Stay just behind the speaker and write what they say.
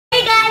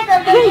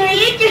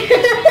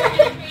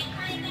picture.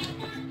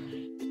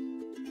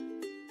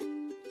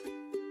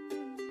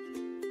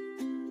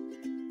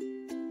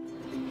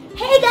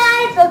 Hey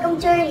guys, welcome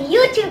to our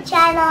YouTube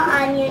channel,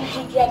 Anya and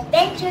Juju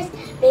Adventures.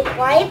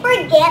 Before I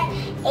forget,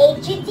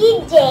 80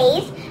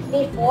 days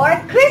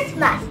before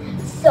Christmas.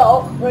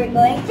 So, we're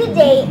going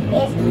today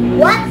is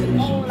what's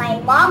in my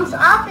mom's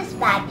office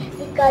bag,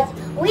 because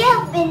we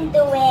have been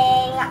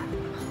doing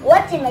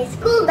what's in my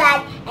school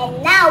bag,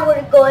 and now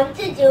we're going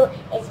to do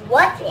is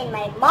what's in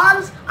my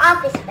mom's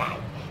office bag.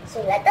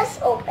 So let us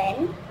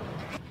open.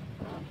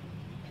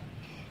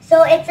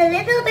 So it's a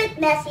little bit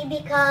messy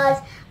because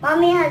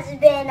mommy has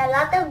been a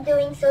lot of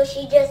doing, so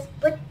she just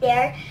put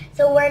there.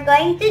 So we're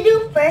going to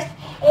do first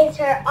is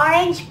her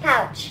orange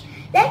pouch.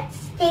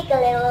 Let's take a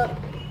little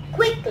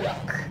quick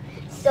look.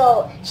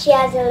 So she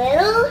has a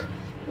little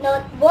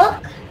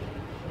notebook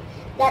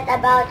that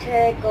about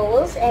her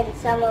goals and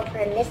some of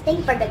her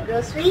listing for the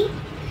grocery,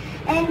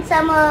 and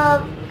some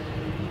of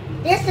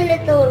there's a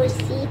little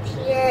receipt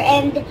here,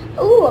 and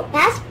a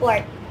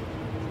passport.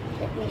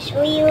 Let me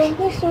show you.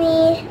 Excuse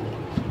me.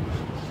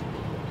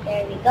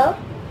 There we go.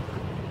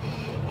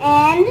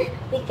 And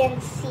we can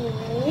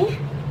see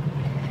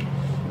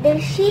that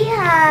she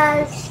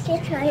has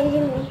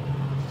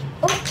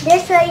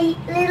there's a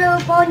little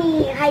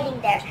pony hiding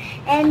there,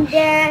 and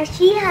there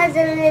she has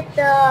a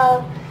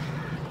little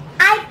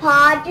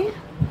iPod.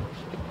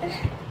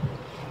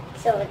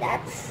 So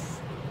that's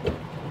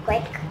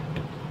quick.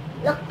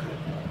 Look.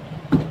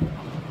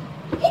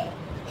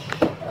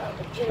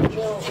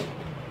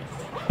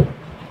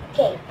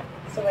 Okay,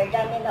 so we're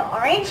done in the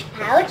orange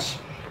pouch.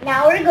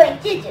 Now we're going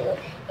to do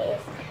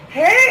is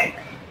her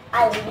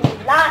a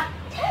lot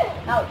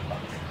of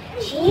notebooks.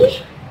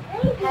 She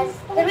has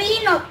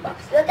 3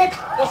 notebooks. Look at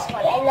this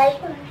one. I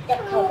like the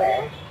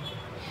cover.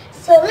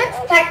 So let's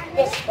start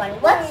this one.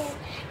 What's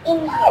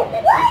in here?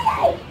 Let me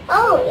see.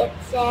 Oh, it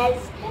says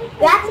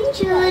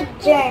gratitude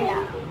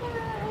journal.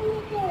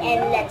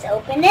 And let's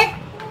open it.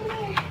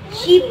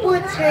 She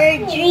puts her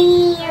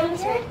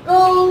dreams, her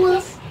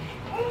goals,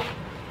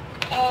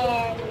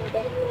 and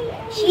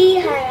she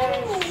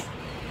has,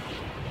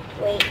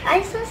 wait,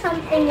 I saw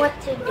something what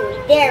to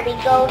do. There we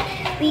go.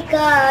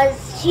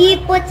 Because she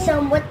put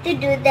some what to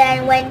do,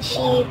 then when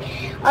she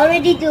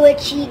already do it,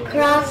 she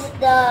crossed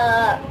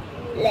the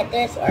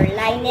letters or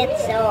line it.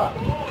 So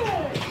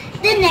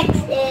the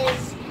next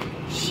is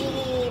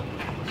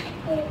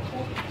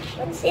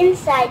what's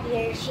inside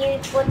here, she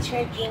puts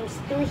her dreams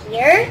to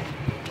here,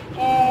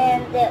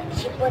 and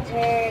she puts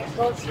her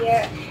goals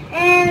here,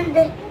 and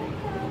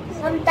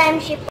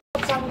sometimes she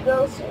puts some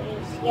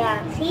groceries.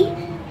 Yeah, see?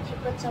 She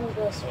put some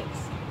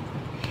groceries.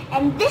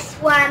 And this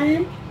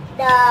one,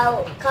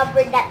 the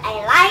cover that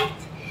I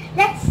liked,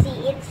 let's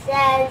see, it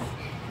says,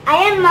 I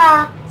am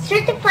a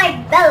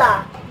certified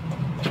Bella.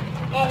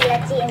 And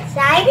let's see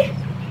inside.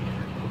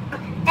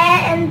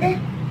 And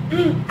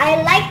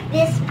I like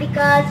this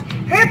because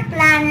her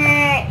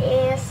planner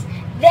is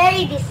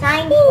very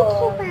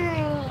designful.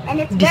 And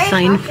it's very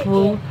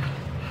positive.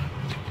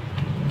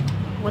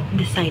 What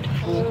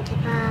designful?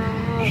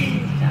 Sorry.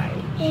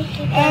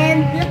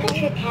 And look at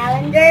her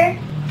calendar.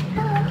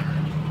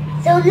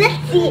 So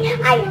let's see.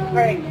 I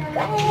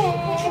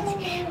forgot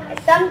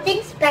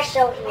something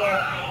special here.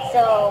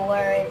 So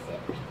where is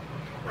it?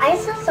 I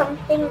saw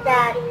something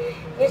that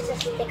there's a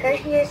sticker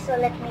here. So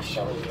let me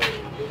show you.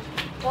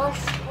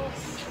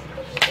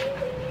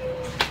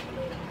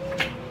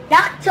 In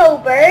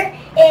October,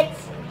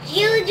 it's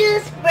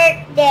Juju's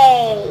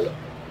birthday.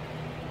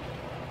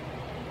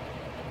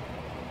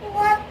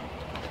 What?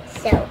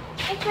 So,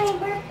 it's my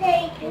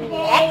birthday today.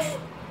 Next,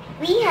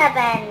 we have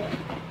an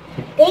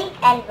pink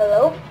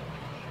envelope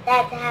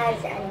that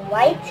has a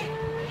white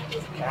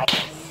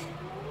stripes.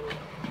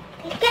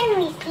 Can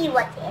we see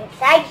what's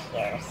inside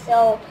here?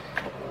 So,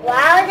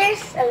 wow,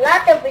 there's a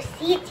lot of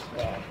receipts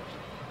here.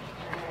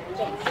 You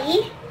can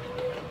see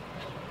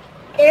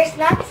there's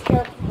not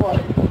still full.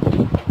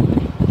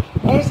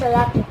 There's a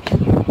lot of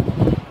here.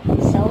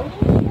 So,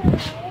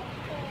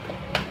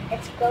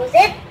 let's close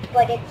it.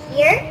 Put it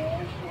here.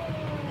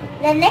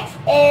 The next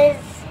is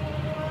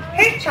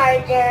her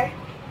charger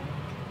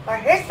for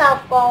her cell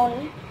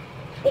phone,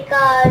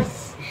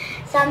 because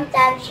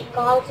sometimes she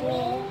calls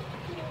me,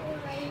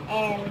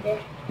 and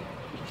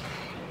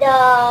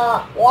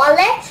the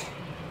wallet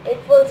with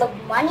full of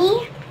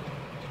money,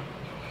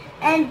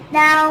 and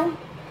now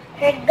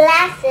her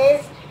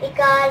glasses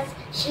because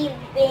she's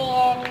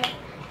been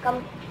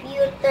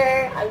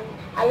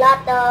a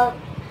lot of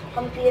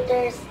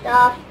computer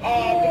stuff,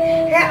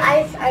 and her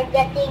eyes are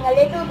getting a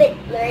little bit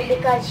blurry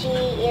because she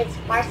is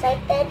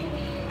farsighted.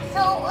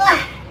 So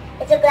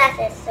it's a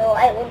glasses, so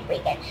I won't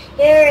break it.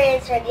 Here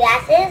is her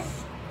glasses.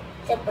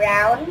 It's a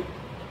brown.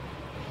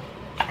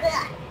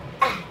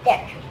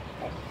 There.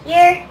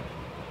 Here.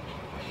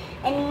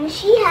 And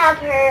she have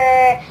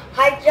her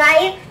hard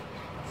drive.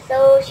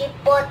 So she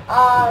put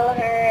all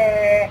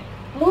her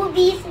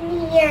movies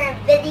in here,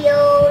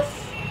 videos,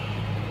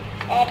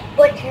 and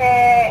put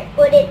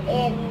it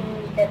in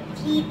the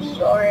TV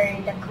or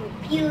the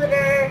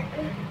computer.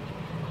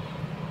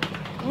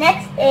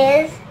 Next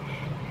is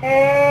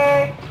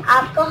her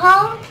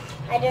alcohol.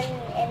 And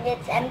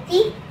it's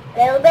empty a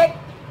little bit.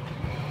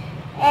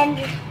 And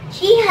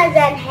she has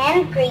a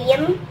hand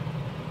cream.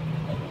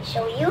 Let me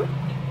show you.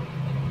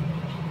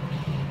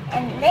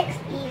 And next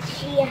is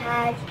she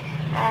has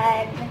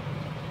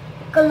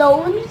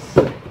colognes.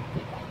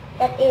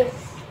 That is,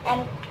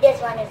 and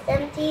this one is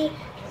empty.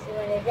 This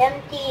one is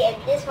empty, and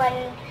this one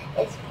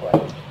is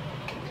full.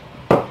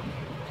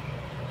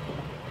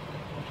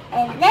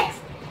 And next,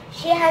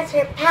 she has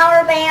her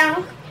power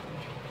bank.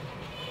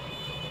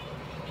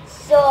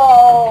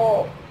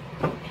 So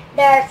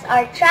there's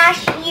our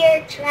trash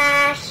here,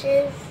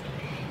 trashes,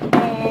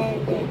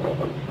 and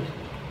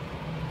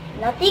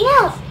nothing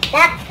else.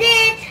 That's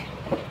it.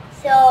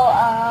 So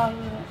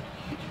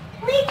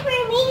wait for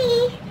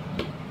me.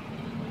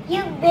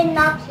 You've been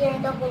not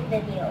hearing the whole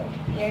video.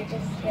 You're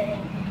just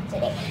hearing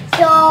today.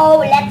 So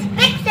let's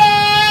fix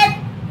it.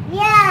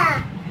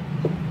 Yeah.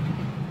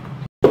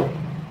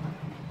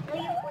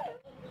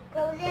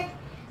 Close it.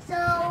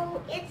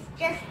 So it's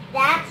just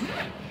that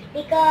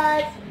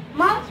because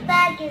mom's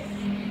bag is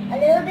a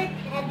little bit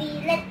heavy.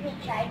 Let me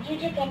try.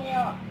 Juju, can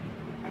you?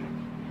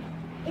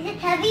 Is it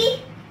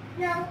heavy?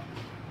 No.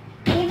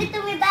 Give it to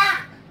me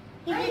back.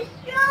 Give it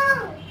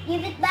strong.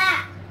 Give it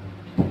back.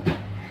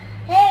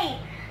 Hey.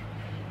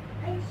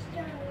 I'm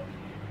strong.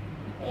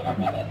 Wait a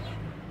minute.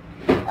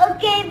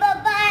 Okay,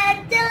 bye-bye.